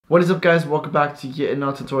What is up, guys? Welcome back to yet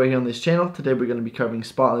another tutorial here on this channel. Today we're going to be covering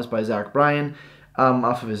Spotless by Zach Bryan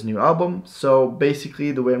off of his new album. So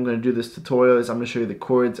basically the way I'm going to do this tutorial is I'm going to show you the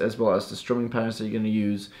chords as well as the strumming patterns that you're going to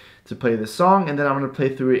use to play this song, and then I'm going to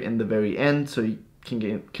play through it in the very end so you can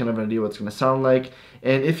get kind of an idea what it's going to sound like.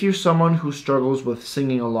 And if you're someone who struggles with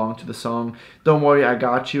singing along to the song, don't worry, I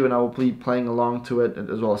got you, and I will be playing along to it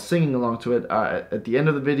as well as singing along to it at the end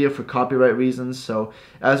of the video for copyright reasons. So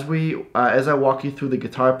as I walk you through the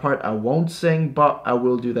guitar part, I won't sing, but I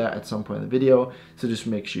will do that at some point in the video, so just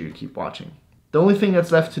make sure you keep watching. The only thing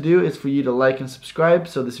that's left to do is for you to like and subscribe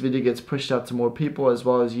so this video gets pushed out to more people, as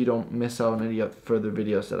well as you don't miss out on any further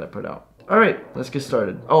videos that I put out. Alright, let's get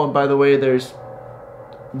started. Oh, and by the way, there's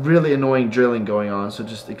really annoying drilling going on, so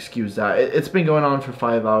just excuse that. It's been going on for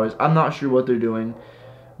 5 hours. I'm not sure what they're doing,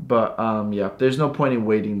 but yeah, there's no point in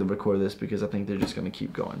waiting to record this because I think they're just going to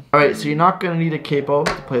keep going. Alright, so you're not going to need a capo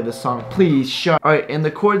to play this song. Please shut. Alright, and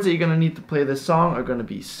the chords that you're going to need to play this song are going to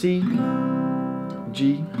be C,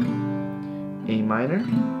 G, A minor,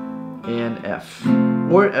 and F,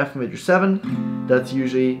 or F major 7. That's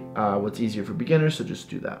usually what's easier for beginners, so just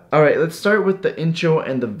do that. Alright, let's start with the intro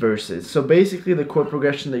and the verses. So basically the chord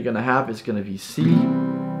progression that you're going to have is going to be C,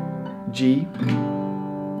 G,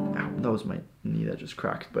 ow, that was my knee that just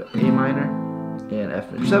cracked, but A minor and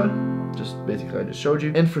F major 7, just basically I just showed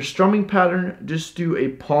you. And for strumming pattern, just do a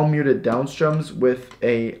palm muted down strums with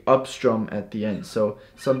a up strum at the end. So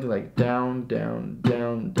something like down, down,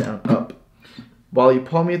 down, down, up. While you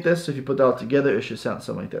palm mute this, if you put that all together, it should sound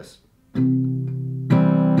something like this.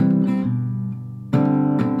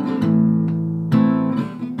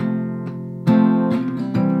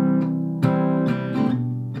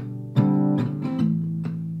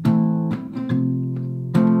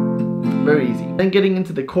 Very easy. Then getting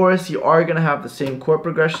into the chorus, you are going to have the same chord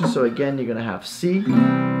progression. So again, you're going to have C,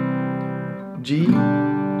 G,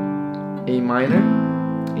 A minor,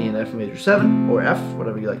 and F major 7, or F,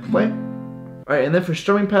 whatever you like to play. Alright, and then for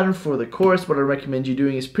strumming pattern for the chorus, what I recommend you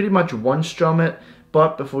doing is pretty much one strum it,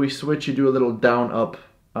 but before you switch, you do a little down, up,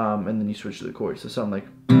 and then you switch to the chorus. So something like...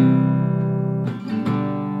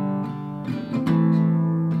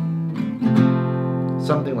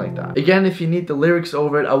 something like that. Again, if you need the lyrics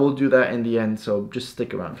over it, I will do that in the end, so just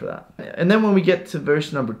stick around for that. And then when we get to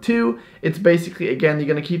verse number 2, it's basically, again, you're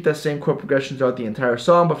going to keep that same chord progression throughout the entire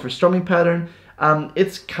song, but for strumming pattern,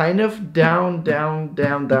 it's kind of down, down,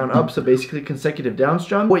 down, down, up, so basically consecutive down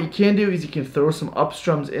strum. What you can do is you can throw some up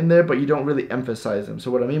strums in there, but you don't really emphasize them. So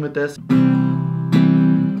what I mean with this,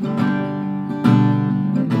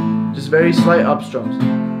 just very slight up strums.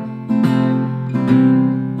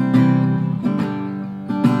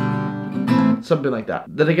 Something like that.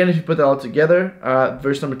 Then again, if you put that all together,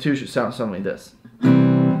 verse number 2 should sound something like this.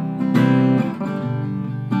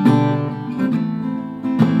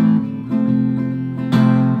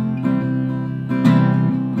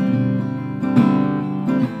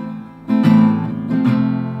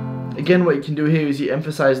 Again, what you can do here is you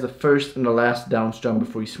emphasize the first and the last down strum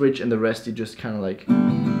before you switch, and the rest you just kind of like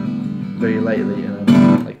very lightly and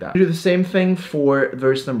then like that. You do the same thing for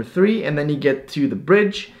verse number 3, and then you get to the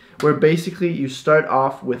bridge, where basically you start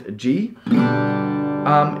off with a G,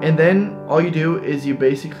 and then all you do is you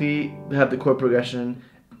basically have the chord progression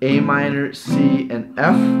A minor, C, and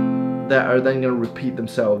F that are then going to repeat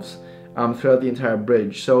themselves throughout the entire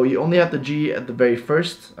bridge. So you only have the G at the very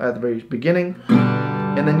beginning,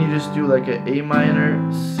 and then you just do like a A minor,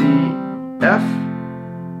 C, F,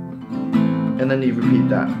 and then you repeat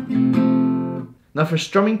that. Now for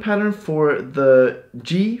strumming pattern for the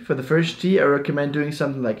G, for the first G, I recommend doing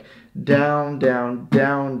something like down, down,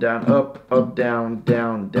 down, down, up, up, down,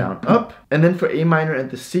 down, down, up. And then for A minor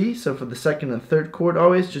and the C, so for the second and third chord,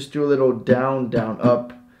 always just do a little down, down,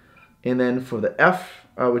 up. And then for the F,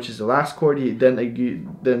 which is the last chord, you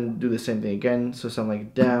then do the same thing again. So something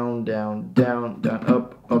like down, down, down, down,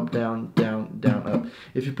 up, up, down, down, down, up.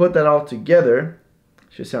 If you put that all together,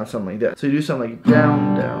 it should sound something like that. So you do something like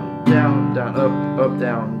down, down, down, down, up, up,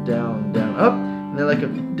 down, down, down, up. And then like a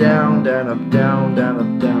down, down, up, down, down,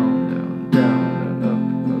 up, down, down, down, down, up, up,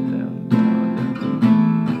 down, down, down.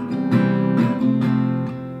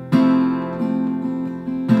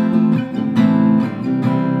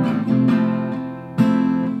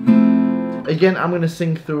 Again, I'm going to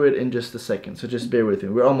sing through it in just a second, so just bear with me.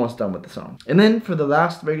 We're almost done with the song. And then for the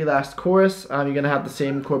very last chorus, you're going to have the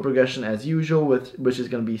same chord progression as usual, which is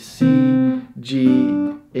going to be C, G,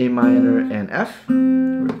 A minor, and F,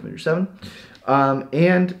 or F major 7.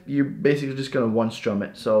 And you're basically just going to one strum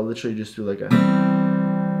it. So literally just do like a...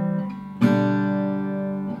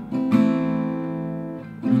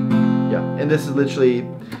 Yeah, and this is literally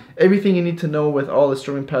everything you need to know with all the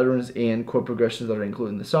strumming patterns and chord progressions that are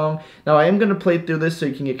included in the song. Now I am going to play through this so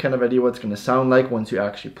you can get kind of idea what it's going to sound like once you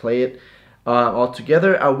actually play it all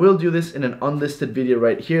together. I will do this in an unlisted video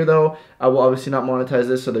right here though. I will obviously not monetize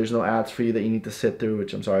this, so there's no ads for you that you need to sit through,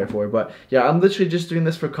 which I'm sorry for. But yeah, I'm literally just doing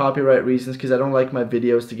this for copyright reasons because I don't like my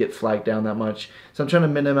videos to get flagged down that much. So I'm trying to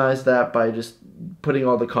minimize that by just putting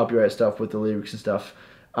all the copyright stuff with the lyrics and stuff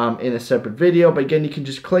in a separate video. But again, you can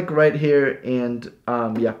just click right here and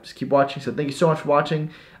yeah, just keep watching. So thank you so much for watching.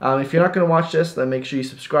 If you're not going to watch this, then make sure you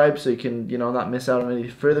subscribe so you can, you know, not miss out on any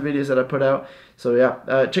further videos that I put out. So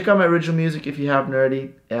yeah, check out my original music if you haven't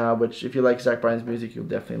already, which if you like Zach Bryan's music, you'll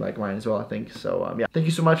definitely like mine as well, I think. So yeah, thank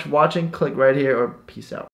you so much for watching. Click right here, or peace out.